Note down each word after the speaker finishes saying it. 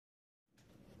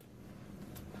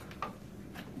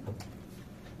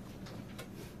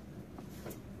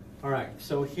All right,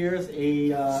 so here's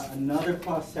another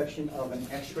cross-section of an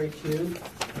X-ray tube.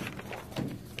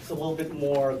 It's a little bit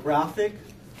more graphic.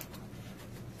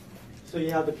 So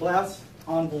you have the glass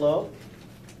envelope.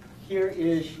 Here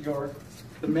is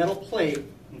the metal plate,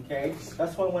 okay?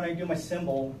 That's why when I do my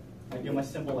symbol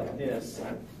like this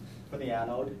for the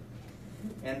anode.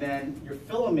 And then your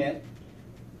filament,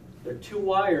 there are two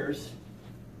wires.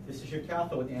 This is your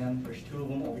cathode end. There's two of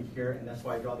them over here, and that's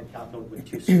why I draw the cathode with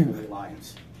two squiggly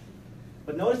lines.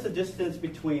 But notice the distance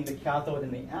between the cathode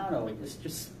and the anode is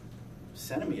just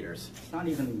centimeters. It's not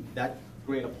even that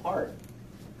great apart.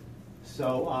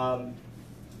 So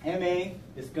Ma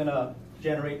is going to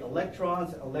generate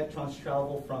electrons. Electrons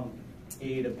travel from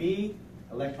A to B.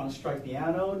 Electrons strike the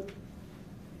anode.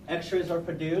 X-rays are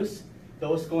produced.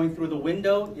 Those going through the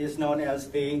window is known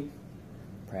as the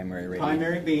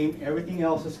primary beam. Everything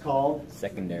else is called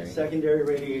secondary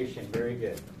radiation. Very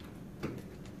good.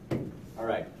 All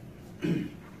right.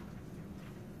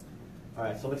 All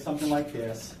right, so it looks something like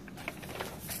this.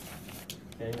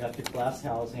 Okay, you have the glass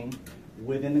housing.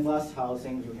 Within the glass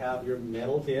housing, you have your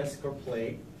metal disc or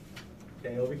plate,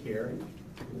 okay, over here.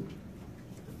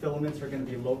 The filaments are going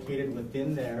to be located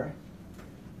within there,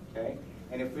 okay?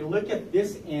 And if we look at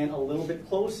this end a little bit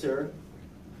closer,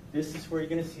 this is where you're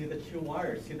going to see the two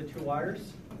wires. See the two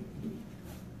wires?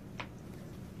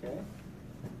 Okay.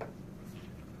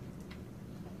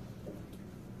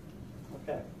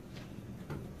 Okay.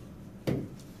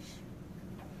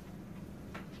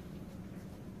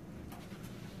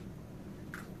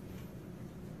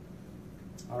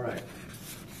 All right.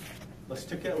 Let's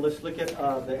look at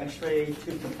the X-ray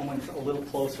tube components a little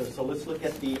closer. So let's look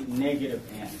at the negative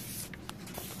end.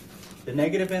 The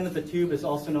negative end of the tube is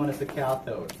also known as the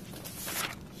cathode.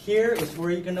 Here is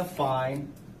where you're going to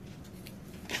find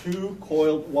two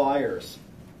coiled wires.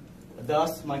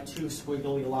 Thus, my two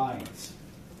squiggly lines.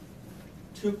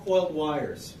 Two coiled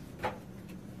wires.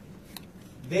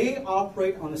 They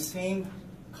operate on the same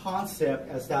concept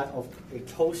as that of a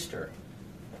toaster.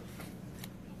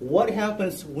 What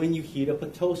happens when you heat up a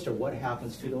toaster? What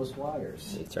happens to those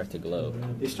wires? They start to glow.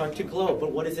 They start to glow,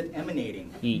 but what is it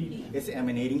emanating? Heat. It's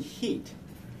emanating heat.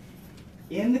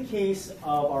 In the case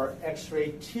of our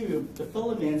X-ray tube, the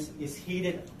filament is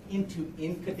heated into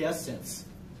incandescence,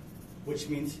 which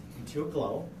means into a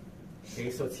glow.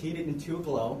 Okay, so it's heated into a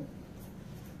glow.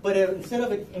 But instead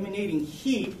of it emanating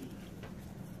heat,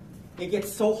 it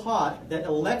gets so hot that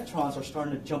electrons are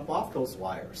starting to jump off those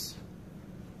wires.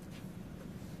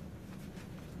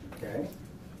 Okay?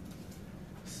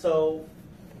 So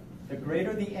the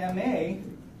greater the Ma,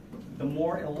 the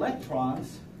more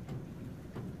electrons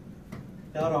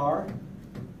that are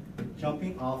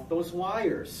jumping off those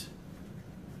wires.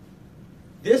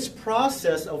 This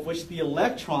process of which the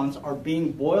electrons are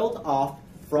being boiled off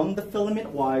from the filament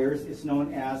wires is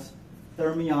known as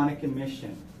thermionic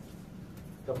emission.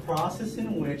 The process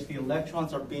in which the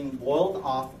electrons are being boiled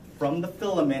off from the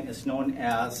filament is known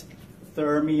as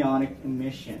thermionic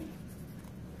emission.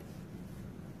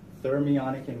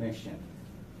 Thermionic emission.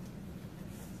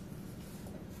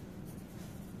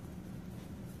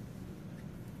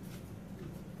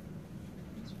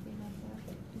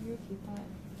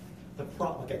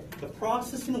 The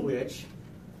process in which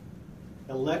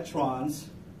electrons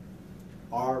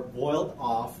are boiled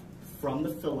off from the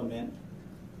filament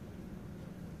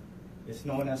is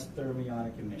known as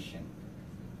thermionic emission.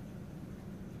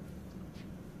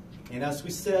 And as we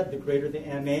said, the greater the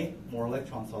Ma, more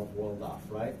electrons are boiled off,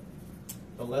 right?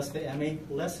 The less the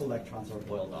Ma, less electrons are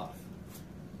boiled off.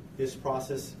 This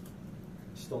process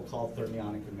is still called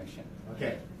thermionic emission.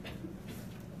 Okay.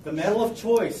 The metal of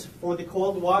choice for the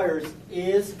coiled wires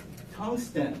is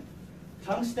tungsten.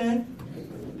 Tungsten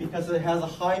because it has a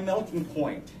high melting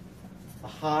point, a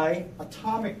high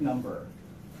atomic number.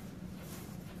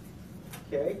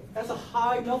 Okay? It has a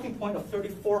high melting point of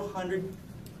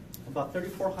about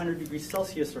 3,400 degrees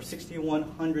Celsius or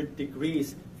 6,100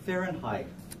 degrees Fahrenheit.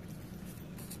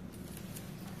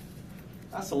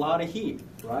 That's a lot of heat,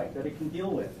 right, that it can deal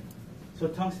with. So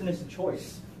tungsten is a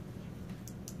choice.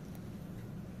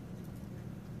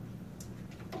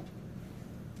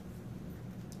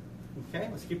 Okay,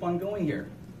 let's keep on going here.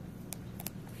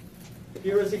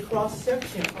 Here is a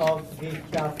cross-section of the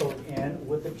cathode end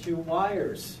with the two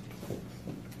wires.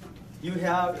 You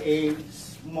have a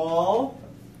small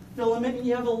filament and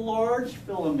you have a large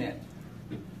filament.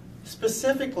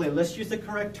 Specifically, let's use the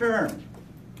correct term.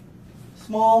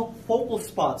 Small focal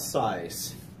spot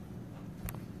size.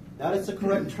 That is the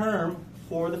correct term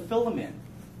for the filament.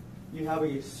 You have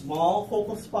a small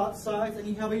focal spot size and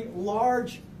you have a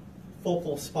large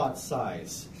focal spot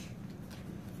size.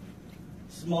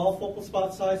 Small focal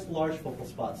spot size, large focal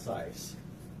spot size.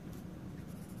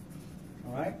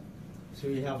 All right? So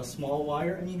you have a small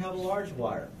wire and you have a large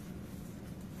wire.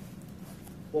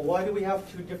 Well, why do we have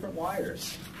two different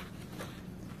wires?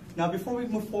 Now, before we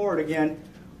move forward again,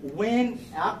 when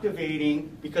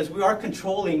activating, because we are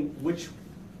controlling what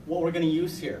we're going to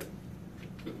use here.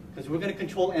 Because we're going to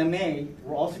control MA,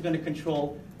 we're also going to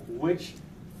control which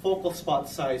focal spot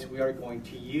size we are going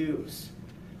to use.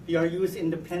 They are used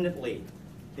independently.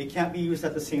 They can't be used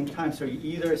at the same time, so you're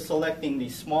either selecting the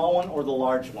small one or the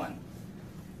large one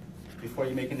before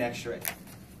you make an X-ray.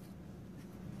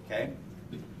 Okay?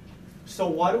 So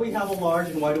why do we have a large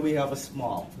and why do we have a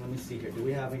small? Let me see here. Do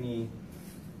we have any?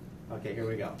 Okay, here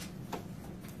we go.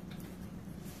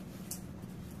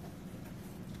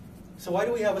 So why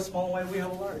do we have a small and why do we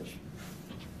have a large?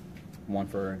 One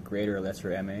for greater or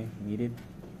lesser MA needed.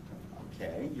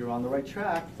 Okay, you're on the right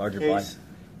track. Larger body.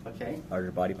 Okay.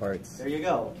 Larger body parts. There you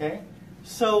go, okay?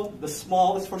 So the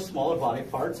small is for smaller body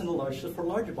parts and the large is for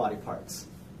larger body parts.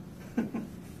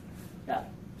 Yeah,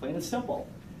 plain and simple.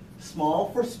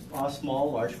 Small for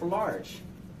small, large for large.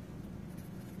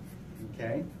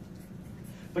 Okay?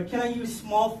 But can I use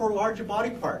small for larger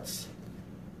body parts?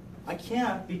 I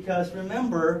can't because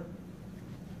remember,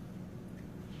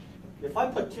 if I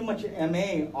put too much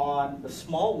MA on the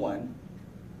small one,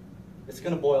 it's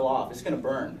going to boil off. It's going to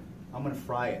burn. I'm going to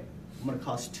fry it. I'm going to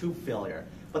cause tube failure.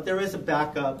 But there is a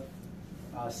backup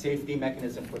safety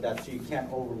mechanism for that, so you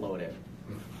can't overload it.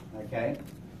 Okay?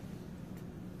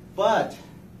 But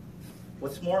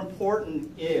what's more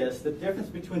important is the difference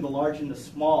between the large and the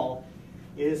small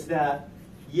is that,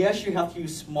 yes, you have to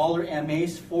use smaller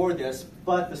MAs for this,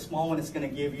 but the small one is going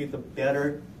to give you the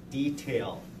better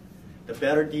detail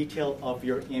of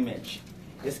your image.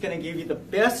 It's going to give you the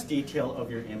best detail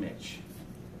of your image.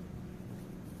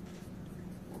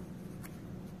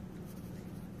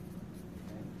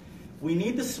 We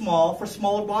need the small for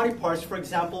smaller body parts, for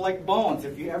example, like bones.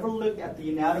 If you ever look at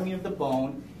the anatomy of the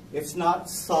bone, it's not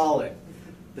solid.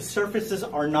 The surfaces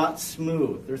are not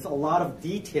smooth. There's a lot of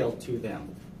detail to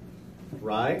them,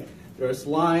 right? There's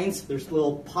lines, there's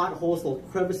little potholes, little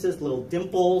crevices, little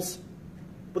dimples.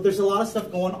 But there's a lot of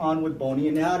stuff going on with bony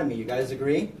anatomy. You guys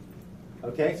agree?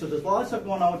 Okay, so there's a lot of stuff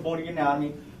going on with bony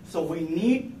anatomy. So we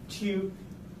need to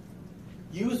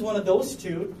use one of those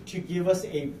two to give us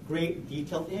a great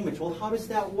detailed image. Well, how does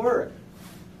that work?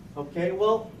 Okay,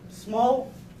 well,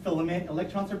 small filament,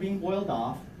 electrons are being boiled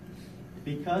off.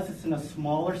 Because it's in a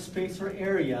smaller space or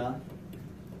area,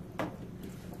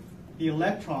 the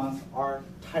electrons are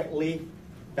tightly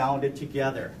bounded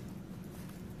together.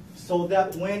 So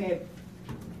that when it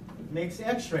makes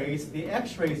X-rays, the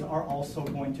X-rays are also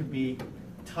going to be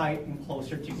tight and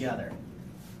closer together.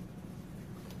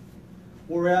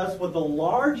 Whereas with the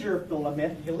larger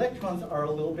filament, the electrons are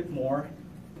a little bit more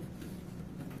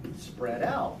spread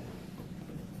out,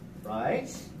 right?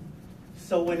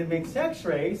 So when it makes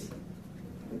X-rays,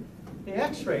 the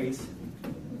X-rays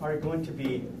are going to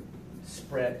be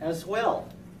spread as well.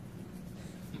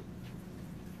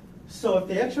 So if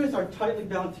the X-rays are tightly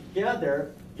bound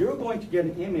together, you're going to get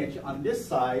an image on this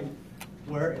side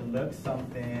where it looks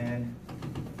something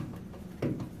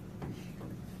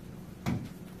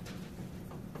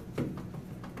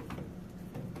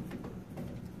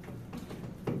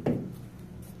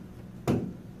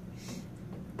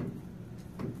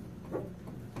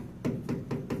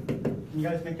you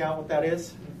guys make out what that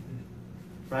is?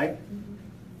 Right?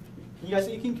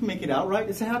 You can make it out, right?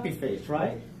 It's a happy face,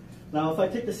 right? Now, if I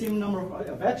take the same number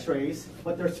of X-rays,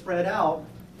 but they're spread out,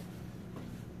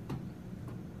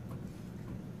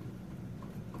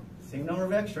 same number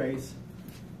of X-rays,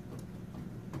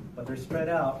 but they're spread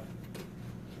out,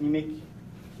 can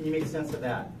you make sense of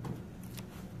that?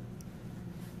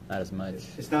 Not as much.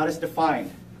 It's not as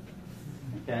defined.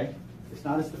 Okay? It's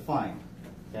not as defined.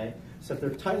 Okay? So if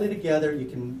they're tightly together, you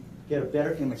can get a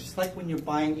better image. It's like when you're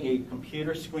buying a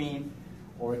computer screen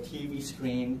or a TV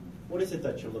screen. What is it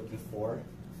that you're looking for?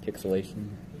 Pixelation.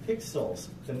 Pixels,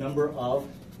 the number of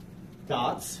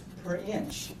dots per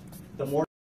inch. The more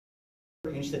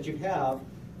per inch that you have,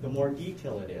 the more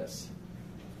detail it is.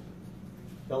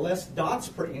 The less dots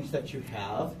per inch that you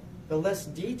have, the less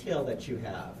detail that you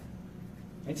have.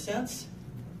 Make sense?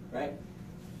 Right?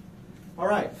 All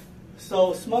right.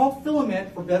 So small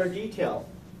filament for better detail.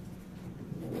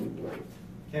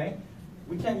 Okay?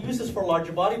 We can't use this for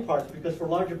larger body parts because for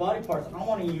larger body parts, I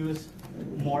want to use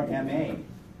more MA.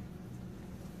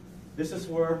 This is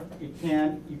where you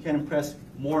can impress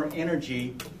more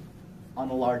energy on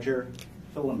a larger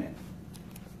filament.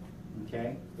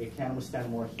 Okay? It can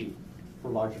withstand more heat for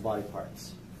larger body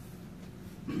parts.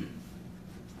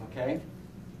 Okay?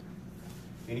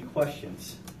 Any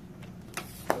questions?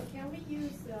 So can we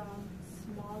use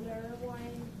smaller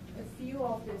one, a few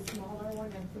of the smaller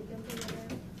one and put them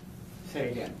together? Say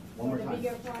it again, one more For the time.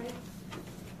 bigger price?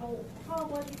 Oh, how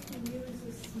about if you use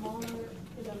a smaller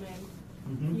filament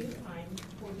few times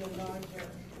for the larger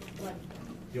one?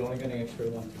 You're only going to X-ray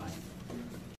one time.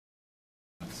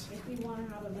 If we want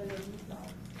to have a better detail.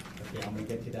 Okay, I'm going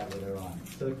to get to that later on.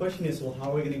 So the question is, well,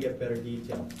 how are we going to get better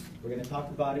detail? We're going to talk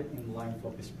about it in line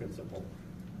focus principle.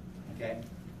 Okay?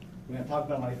 We're going to talk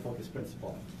about line focus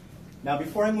principle. Now,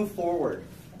 before I move forward,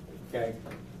 okay?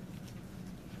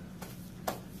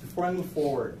 Before I move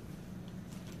forward,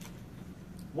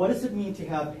 what does it mean to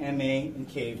have MA and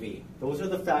KV? Those are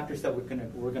the factors that we're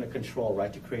going to control,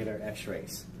 right, to create our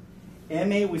X-rays.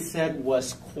 MA, we said,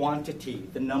 was quantity,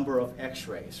 the number of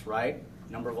X-rays, right?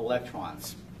 Number of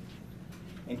electrons.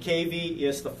 And KV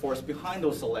is the force behind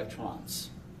those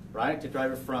electrons, right, to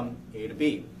drive it from A to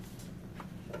B.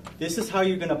 This is how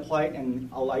you're going to apply it, and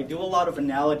I do a lot of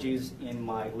analogies in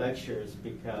my lectures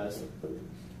because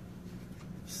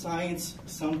science,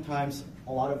 sometimes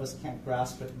a lot of us can't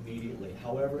grasp it immediately.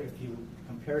 However, if you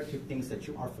compare it to things that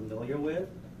you are familiar with,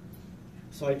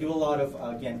 so I do a lot of,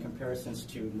 again, comparisons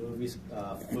to movies,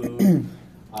 food,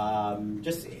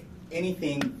 just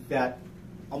anything that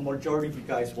a majority of you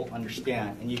guys will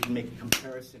understand, and you can make a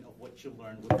comparison of what you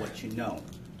learned with what you know.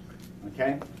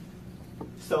 Okay?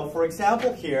 So, for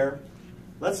example here,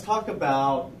 let's talk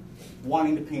about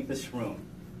wanting to paint this room.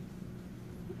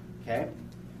 Okay?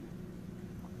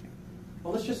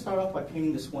 Well, let's just start off by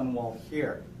painting this one wall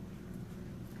here.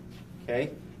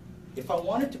 Okay? If I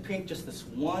wanted to paint just this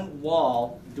one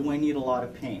wall, do I need a lot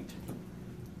of paint?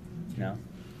 No.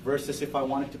 Versus if I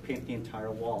wanted to paint the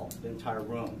entire wall, the entire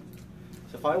room.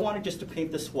 So if I wanted just to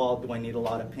paint this wall, do I need a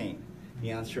lot of paint? The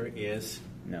answer is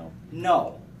No.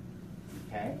 no.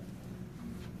 Okay?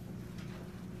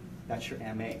 That's your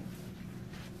MA. Okay?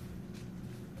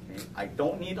 I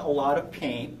don't need a lot of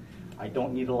paint. I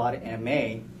don't need a lot of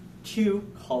MA to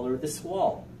color this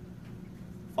wall.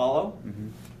 Follow? Mm-hmm.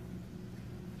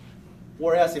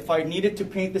 Whereas if I needed to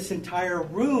paint this entire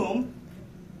room,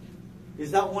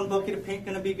 is that one bucket of paint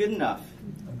going to be good enough?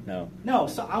 No. No,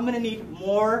 so I'm going to need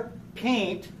more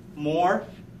paint, more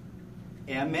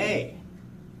MA,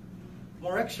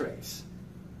 more X-rays,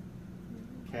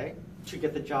 okay, to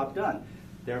get the job done.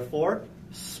 Therefore,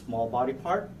 small body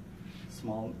part,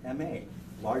 small MA.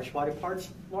 Large body parts,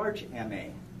 large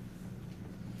MA.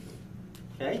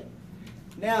 Okay?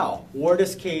 Now, where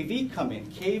does KV come in?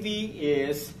 KV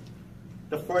is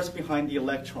the force behind the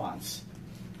electrons.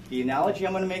 The analogy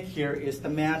I'm going to make here is the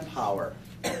manpower.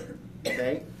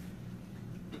 Okay?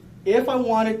 If I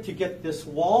wanted to get this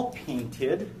wall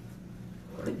painted,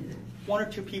 one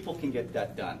or two people can get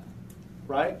that done,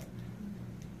 right?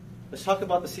 Let's talk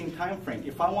about the same time frame.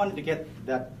 If I wanted to get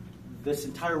this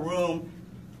entire room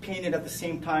painted at the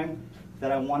same time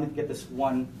that I wanted to get this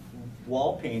one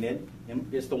wall painted,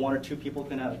 is the one or two people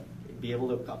going to be able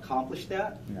to accomplish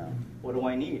that? No. What do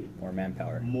I need? More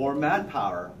manpower. More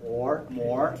manpower or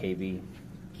more KV.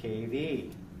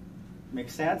 KV. Make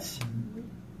sense?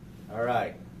 All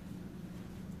right.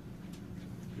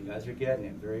 You guys are getting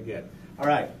it. Very good. All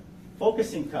right.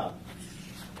 Focusing cup.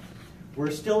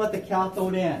 We're still at the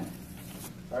cathode end.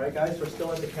 All right, guys? We're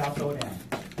still at the cathode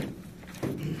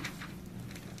end.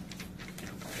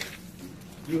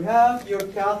 You have your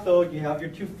cathode, you have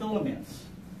your two filaments.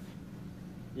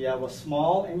 You have a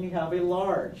small and you have a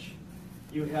large.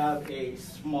 You have a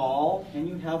small and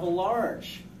you have a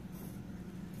large.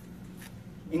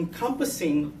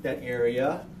 Encompassing that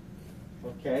area,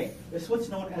 okay, is what's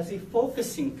known as a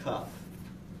focusing cup.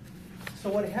 So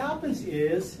what happens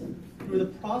is, through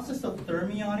the process of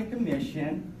thermionic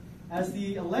emission, as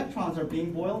the electrons are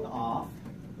being boiled off,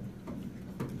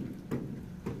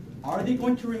 are they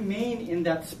going to remain in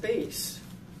that space?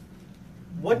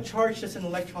 What charge does an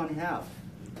electron have?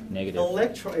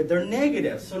 Negative. They're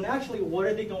negative. So naturally, what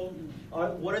are they going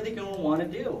to want to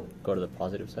do? Go to the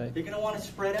positive side. They're going to want to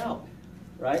spread out,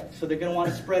 right? So they're going to want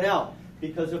to spread out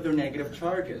because of their negative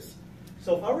charges.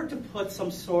 So if I were to put some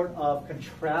sort of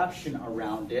contraption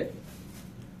around it,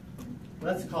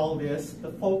 let's call this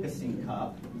the focusing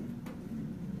cup.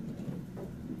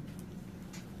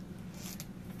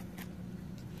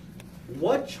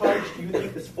 What charge do you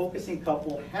think this focusing cup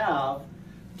will have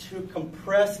to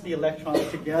compress the electrons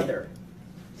together?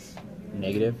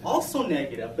 Negative. Also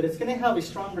negative, but it's going to have a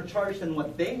stronger charge than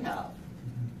what they have.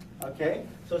 Okay?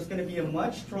 So it's going to be a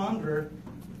much stronger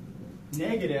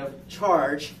negative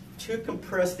charge to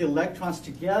compress the electrons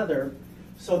together.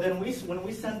 So then when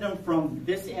we send them from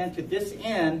this end to this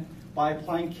end by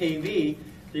applying KV,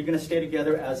 they're going to stay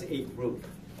together as a group.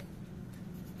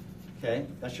 Okay,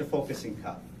 that's your focusing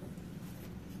cup.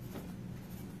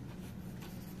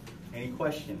 Any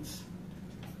questions?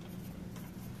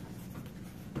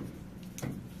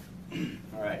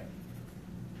 All right.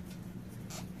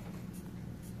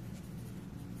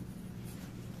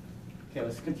 Okay,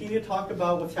 let's continue to talk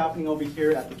about what's happening over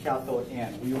here at the cathode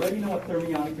end. We already know what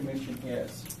thermionic emission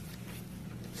is.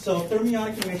 So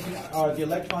thermionic emission are the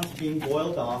electrons being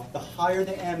boiled off. The higher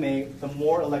the MA, the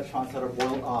more electrons that are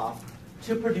boiled off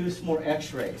to produce more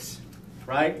X-rays,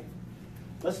 right?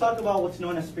 Let's talk about what's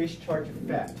known as space charge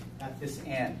effect at this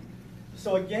end.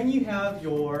 So again, you have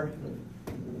your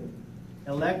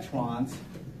electrons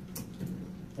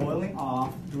boiling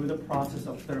off through the process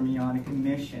of thermionic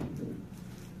emission.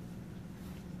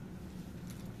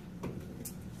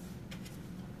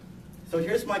 So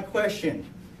here's my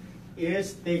question.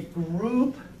 Is the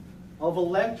group of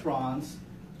electrons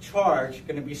charge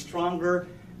going to be stronger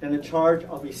than the charge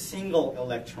of a single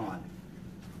electron?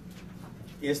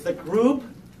 Is the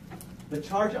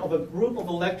charge of a group of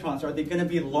electrons, are they going to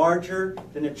be larger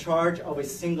than the charge of a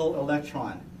single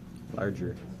electron?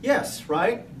 Larger. Yes,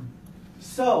 right?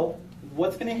 So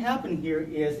what's going to happen here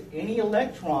is any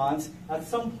electrons, at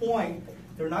some point,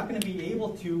 they're not going to be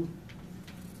able to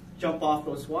jump off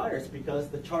those wires because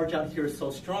the charge out here is so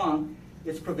strong,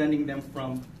 it's preventing them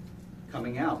from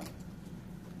coming out.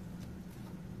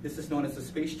 This is known as the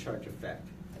space charge effect.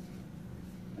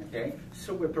 Okay?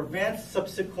 So it prevents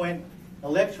subsequent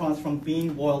electrons from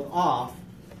being boiled off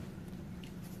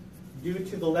due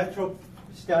to the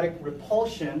electrostatic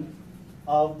repulsion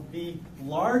of the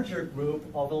larger group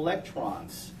of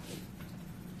electrons.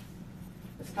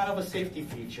 It's kind of a safety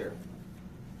feature.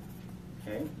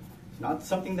 Okay? Not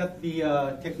something that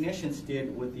the technicians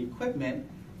did with the equipment.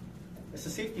 It's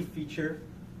a safety feature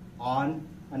on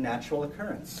a natural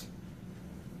occurrence.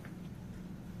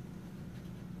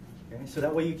 Okay, so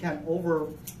that way you can't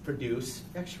overproduce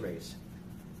X-rays.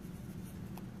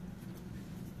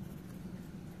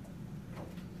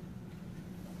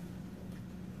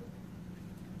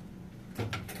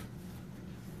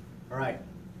 All right.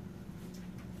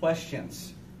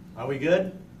 Questions? Are we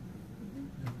good?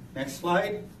 Next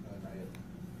slide.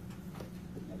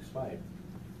 Next slide.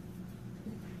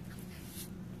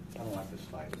 I don't like this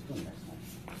slide. Let's go to the next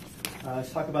one.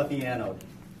 Let's talk about the anode.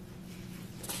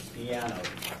 The anode.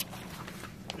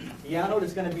 The anode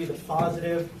is going to be the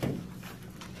positive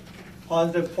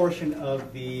portion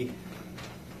of the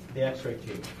X-ray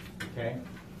tube. Okay.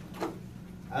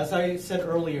 As I said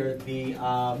earlier, the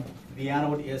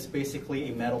anode is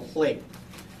basically a metal plate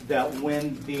that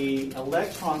when the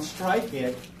electrons strike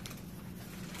it,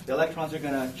 the electrons are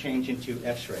going to change into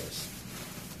X-rays.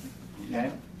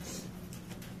 Okay?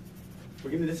 We're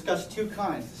going to discuss two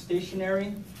kinds, a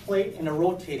stationary plate and a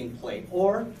rotating plate,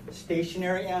 or a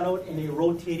stationary anode and a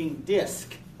rotating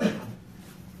disc.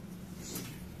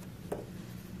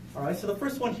 All right, so the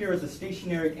first one here is a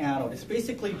stationary anode. It's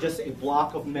basically just a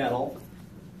block of metal,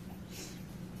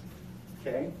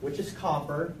 okay, which is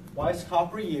copper. Why is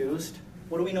copper used?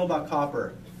 What do we know about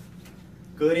copper?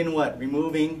 Good in what?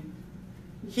 Removing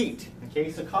heat.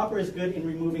 Okay, so copper is good in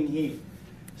removing heat.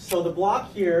 So the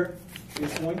block here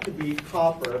is going to be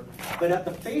copper, but at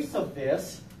the face of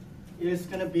this is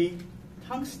going to be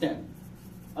tungsten.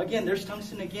 Again, there's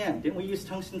tungsten again. Didn't we use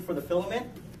tungsten for the filament?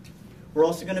 We're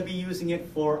also going to be using it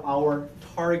for our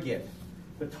target.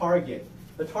 The target.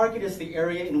 The target is the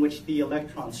area in which the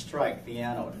electrons strike the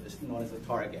anode. This is known as the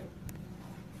target.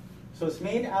 So it's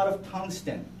made out of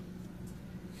tungsten.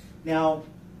 Now,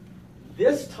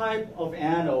 this type of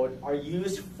anode are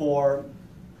used for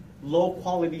low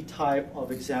quality type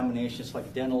of examinations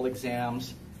like dental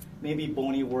exams, maybe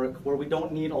bony work where we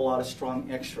don't need a lot of strong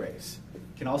X-rays. It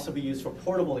can also be used for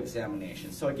portable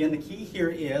examinations. So again, the key here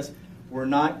is we're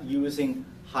not using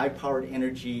high-powered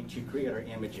energy to create our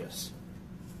images.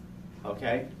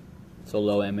 Okay? So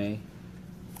low MA?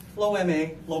 Low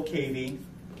MA, low kV,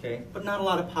 okay, but not a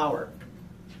lot of power.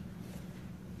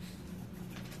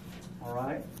 All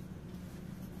right?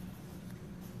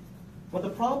 Well, the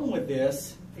problem with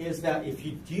this is that if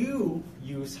you do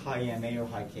use high MA or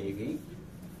high kV,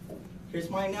 here's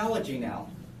my analogy now.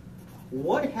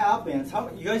 What happens,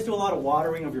 you guys do a lot of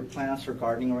watering of your plants or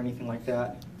gardening or anything like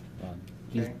that?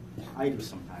 Okay. I do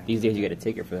sometimes. These days you got a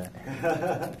ticket for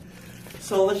that.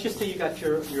 So let's just say you got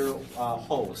your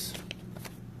hose,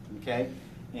 okay?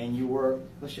 And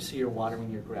let's just say you're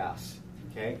watering your grass,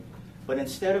 okay? But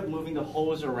instead of moving the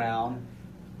hose around,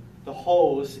 the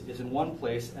hose is in one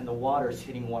place and the water is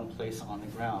hitting one place on the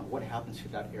ground. What happens to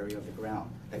that area of the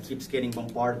ground that keeps getting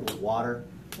bombarded with water?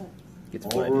 Gets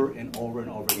over flooded. and over and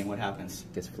over again. What happens?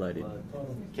 Gets flooded.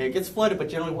 Okay, it gets flooded, but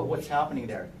generally what's happening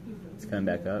there? It's coming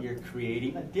back up. You're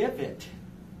creating a divot.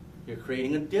 You're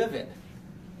creating a divot.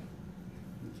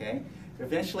 Okay?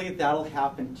 Eventually that'll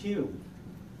happen too.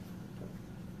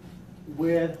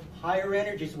 With higher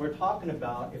energies we're talking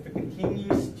about, if it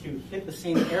continues to hit the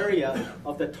same area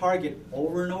of the target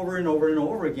over and over and over and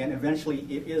over again, eventually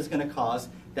it is going to cause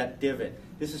that divot.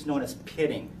 This is known as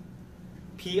pitting.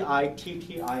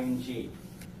 P-I-T-T-I-N-G.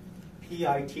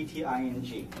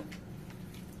 P-I-T-T-I-N-G.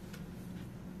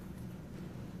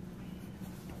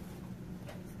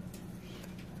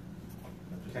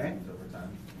 Okay? Over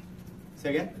time.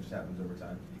 Say again? It just happens over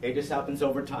time. It just happens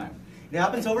over time. It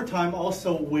happens over time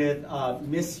also with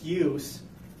misuse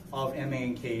of MA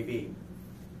and KV.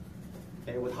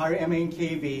 Okay, with higher MA and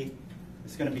KV,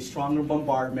 it's going to be stronger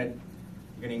bombardment.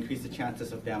 You're going to increase the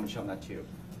chances of damage on that tube.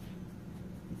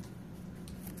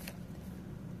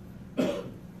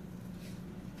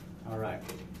 All right.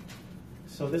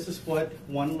 So this is what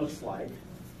one looks like.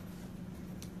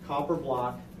 Copper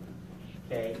block.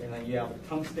 Okay, and then you have a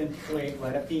tungsten plate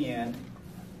right at the end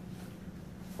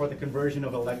for the conversion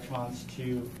of electrons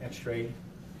to X-ray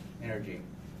energy.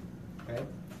 Okay,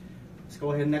 let's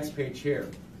go ahead next page here.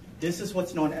 This is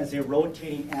what's known as a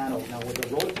rotating anode. Now with a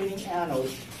rotating anode,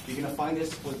 you're going to find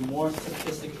this with more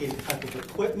sophisticated type of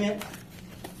equipment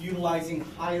utilizing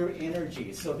higher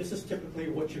energy. So this is typically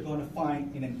what you're going to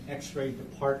find in an X-ray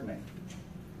department.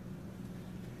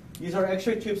 These are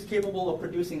X-ray tubes capable of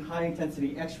producing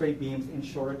high-intensity X-ray beams in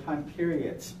shorter time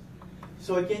periods.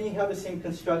 So again, you have the same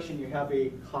construction. You have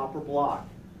a copper block.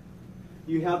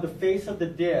 You have the face of the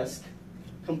disc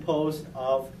composed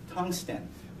of tungsten,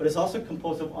 but it's also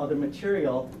composed of other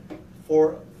material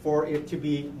for it to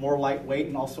be more lightweight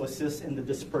and also assist in the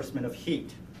disbursement of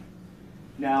heat.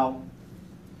 Now,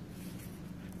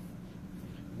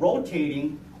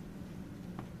 rotating,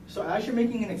 so as you're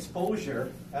making an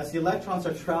exposure, as the electrons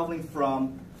are traveling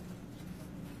from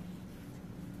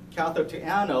cathode to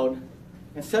anode,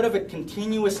 instead of it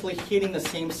continuously hitting the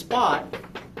same spot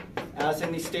as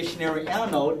in the stationary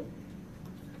anode,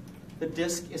 the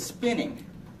disk is spinning.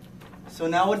 So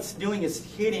now what it's doing is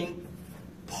hitting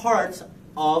parts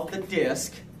of the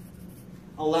disk,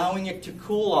 allowing it to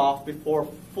cool off before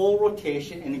full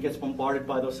rotation, and it gets bombarded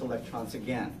by those electrons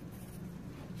again.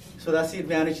 So that's the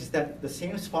advantage, is that the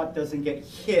same spot doesn't get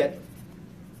hit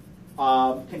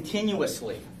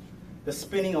continuously. The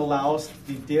spinning allows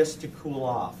the disk to cool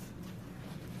off.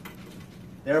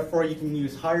 Therefore, you can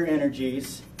use higher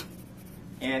energies,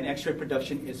 and X-ray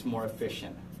production is more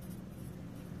efficient.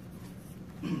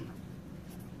 Okay,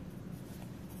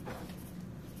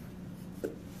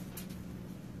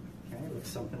 it looks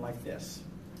something like this.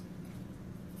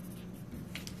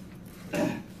 All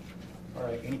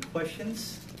right, any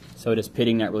questions? So does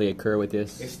pitting not really occur with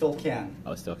this? It still can.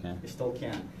 Oh, it still can? It still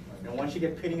can. And once you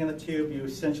get pitting in the tube, you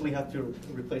essentially have to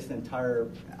replace the entire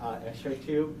X-ray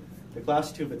tube. The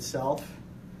glass tube itself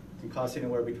can cost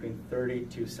anywhere between $30,000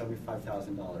 to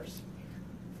 $75,000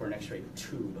 for an X-ray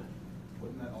tube.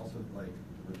 Wouldn't that also like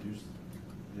reduce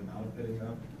the amount of pitting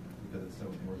though, because it's so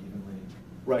more evenly?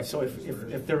 Right. So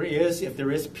if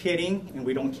there is pitting and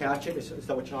we don't catch it, is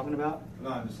that what you're talking about? No,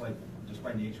 I'm just like, just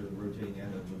by nature, the rotating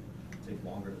anode would take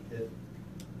longer to pit.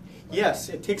 Yes,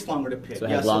 it takes longer to pit. So it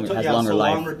yes, has longer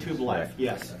life. Longer tube life. Right.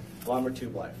 Yes, longer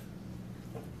tube life.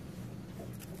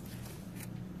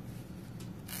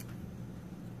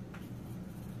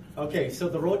 Okay, so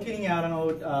the rotating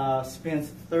anode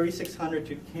spins 3,600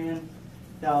 to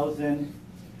 10,000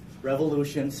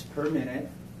 revolutions per minute.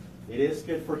 It is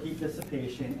good for heat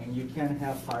dissipation, and you can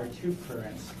have higher tube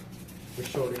currents with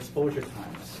short exposure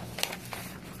times.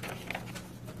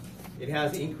 It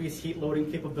has increased heat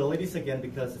loading capabilities, again,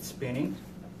 because it's spinning.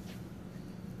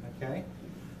 Okay.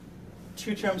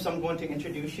 Two terms I'm going to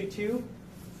introduce you to.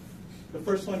 The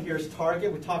first one here is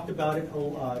target. We talked about it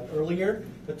earlier.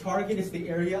 The target is the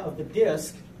area of the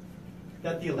disk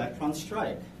that the electrons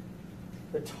strike.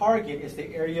 The target is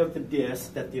the area of the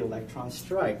disk that the electrons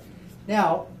strike.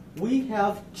 Now, we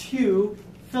have two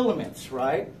filaments,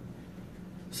 right?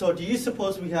 So do you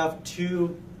suppose we have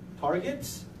two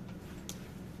targets?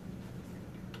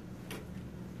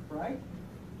 Right?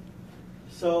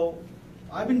 So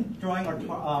I've been drawing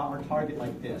our target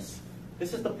like this.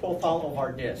 This is the profile of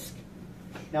our disk.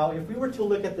 Now, if we were to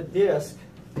look at the disk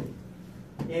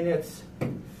in its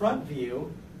front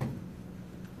view,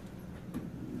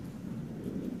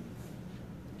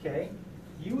 okay,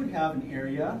 you would have an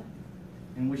area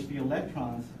in which the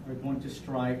electrons are going to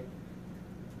strike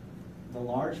the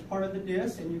large part of the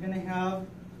disk, and you're going to have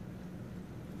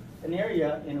an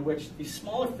area in which the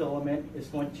smaller filament is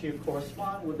going to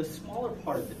correspond with the smaller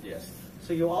part of the disk.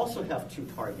 So you also have two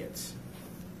targets.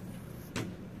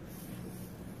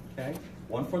 Okay?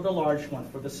 One for the large, one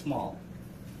for the small.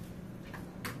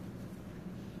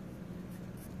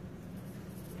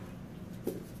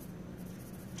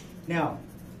 Now,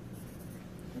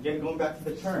 again, going back to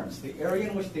the terms, the area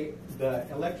in which the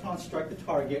electrons strike the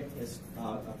target is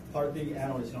part of the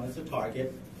anode is known as the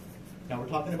target. Now we're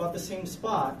talking about the same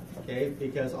spot, okay,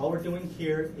 because all we're doing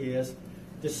here is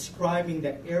describing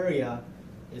the area,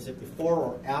 is it before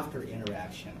or after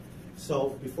interaction. So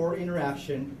before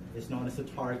interaction is known as the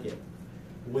target.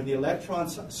 When the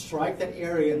electrons strike that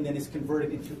area and then is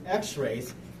converted into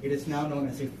X-rays, it is now known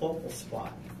as a focal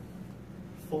spot.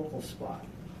 Focal spot.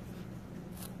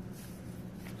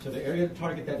 So the area of the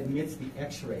target that emits the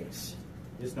X-rays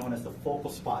is known as the focal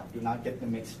spot. Do not get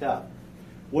them mixed up.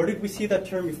 Where did we see that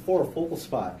term before, focal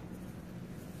spot?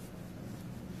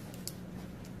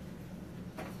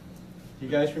 You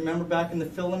guys remember back in the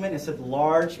filament, it said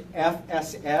large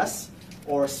FSS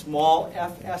or small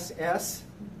FSS?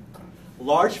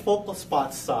 Large focal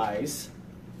spot size,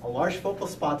 a large focal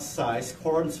spot size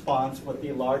corresponds with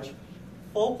the large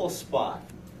focal spot.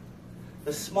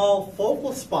 The small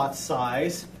focal spot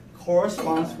size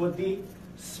corresponds with the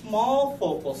small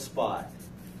focal spot.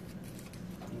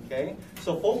 Okay?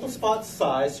 So focal spot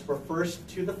size refers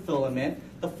to the filament.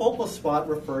 The focal spot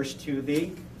refers to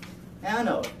the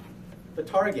anode, the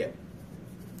target.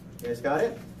 You guys got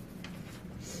it?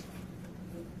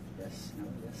 Yes, no,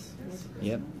 yes, yes, yes,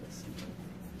 Yep. no, yes.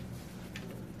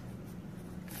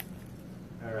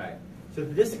 All right. So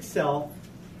the disc itself,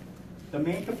 the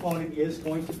main component is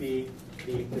going to be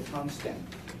the tungsten.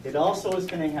 It also is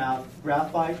going to have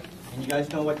graphite, and you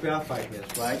guys know what graphite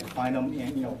is, right? You find them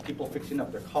in, people fixing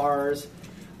up their cars.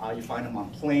 You find them on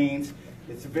planes.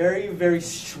 It's very, very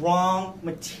strong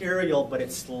material, but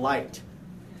it's light.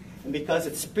 And because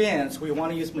it spins, we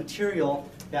want to use material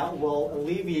that will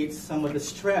alleviate some of the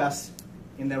stress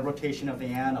in the rotation of the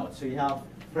anode. So you have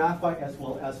graphite as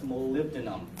well as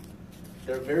molybdenum.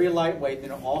 They're very lightweight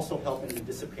and it'll also help in the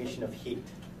dissipation of heat.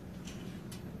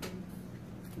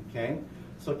 Okay,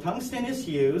 so tungsten is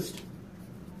used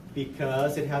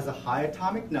because it has a high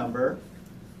atomic number.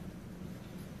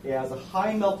 It has a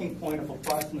high melting point of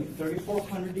approximately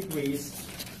 3,400 degrees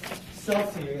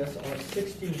Celsius or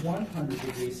 6,100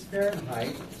 degrees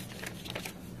Fahrenheit.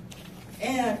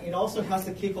 And it also has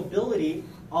the capability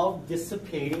of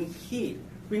dissipating heat,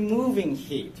 removing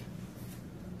heat.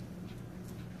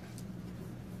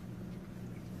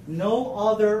 No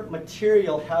other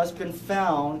material has been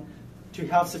found to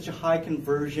have such a high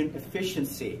conversion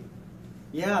efficiency.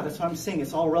 Yeah, that's what I'm saying.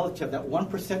 It's all relative. That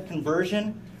 1%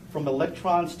 conversion from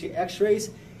electrons to X-rays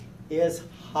is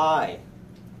high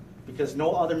because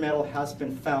no other metal has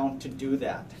been found to do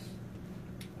that.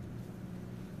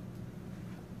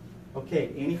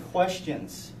 Okay, any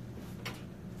questions?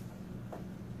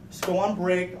 Let's go on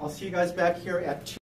break. I'll see you guys back here at 2.